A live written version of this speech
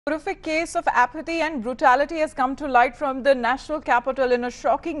horrific case of apathy and brutality has come to light from the national capital in a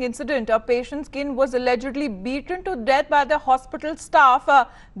shocking incident. A patient's skin was allegedly beaten to death by the hospital staff.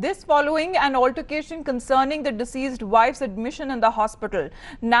 This following an altercation concerning the deceased wife's admission in the hospital.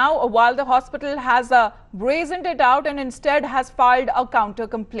 Now, while the hospital has brazened it out and instead has filed a counter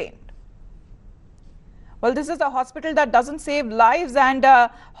complaint. Well, this is a hospital that doesn't save lives, and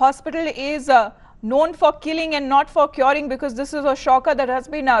hospital is known for killing and not for curing, because this is a shocker that has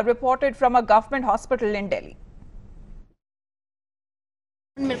been reported from a government hospital in Delhi.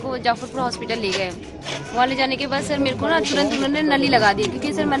 मेरे को Jafarpur hospital ले गए। वहाँ ले जाने के बाद sir मेरे को ना तुरंत उन्होंने नली लगा दी,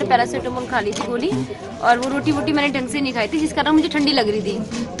 क्योंकि सर मैंने पैरासीटामोल खा ली थी गोली, और वो रोटी वोटी मैंने ढंग से नहीं खाई थी, जिस कारण मुझे ठंडी लग रही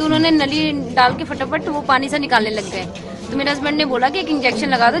थी। तो उन्होंने नली डाल के फटाफट वो पानी से निकालने लग गए। तो मेरे हस्बैंड ने बोला कि एक इंजेक्शन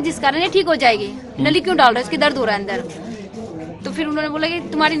लगा दो, जिस कारण ये ठीक हो जाएगी। नली क्यों डाल रहे हो, इसके दर्द हो रहा है अंदर। तो फिर उन्होंने बोला कि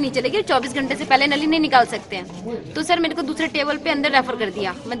तुम्हारी नहीं चलेगी, 24 घंटे से पहले नली नहीं निकाल सकते हैं। तो सर मेरे को दूसरे टेबल पे अंदर रेफर कर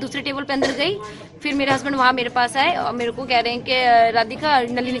दिया। मैं दूसरे टेबल पे अंदर गई, फिर मेरे हस्बैंड वहाँ मेरे पास आए और मेरे को कह रहे हैं कि राधिका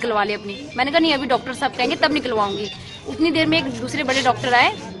नली निकलवा ले अपनी। मैंने कहा नहीं, अभी डॉक्टर साहब कहेंगे तब निकलवाऊंगी। उतनी देर में एक दूसरे बड़े डॉक्टर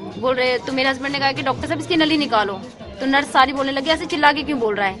आए, बोल रहे, तो मेरे हस्बैंड ने कहा कि डॉक्टर साहब इसकी नली निकालो। तो नर्स सारी बोलने लगी, ऐसे चिल्ला के क्यों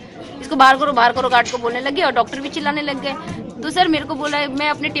बोल रहा है, इसको बाहर करो गार्ड को बोलने लगी, और डॉक्टर भी चिल्लाने लग गए। तो सर मेरे को बोला, मैं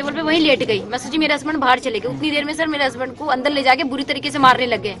अपने टेबल पे वहीं लेट गई। मैं सोची मेरे हस्बैंड बाहर चले गए। उतनी देर में सर मेरे हस्बैंड को अंदर ले जाके बुरी तरीके से मारने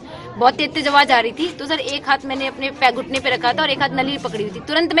लग गए। बहुत तेज आवाज आ रही थी। तो सर एक हाथ मैंने अपने घुटने पे रखा था और एक हाथ नली पकड़ी हुई थी।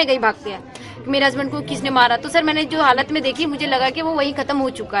 तुरंत मैं गई भाग के कि मेरे हस्बैंड को किसने मारा। तो सर मैंने जो हालत में देखी, मुझे लगा कि वो वहीं खत्म हो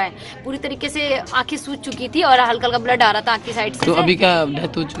चुका है। पूरी तरीके से आंखें सूज चुकी थी और हल्का हल्का ब्लड आ रहा था आंख की साइड से। तो अभी क्या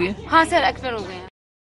डेथ हो चुकी है? हाँ सर, एक्सपायर हो गए हैं।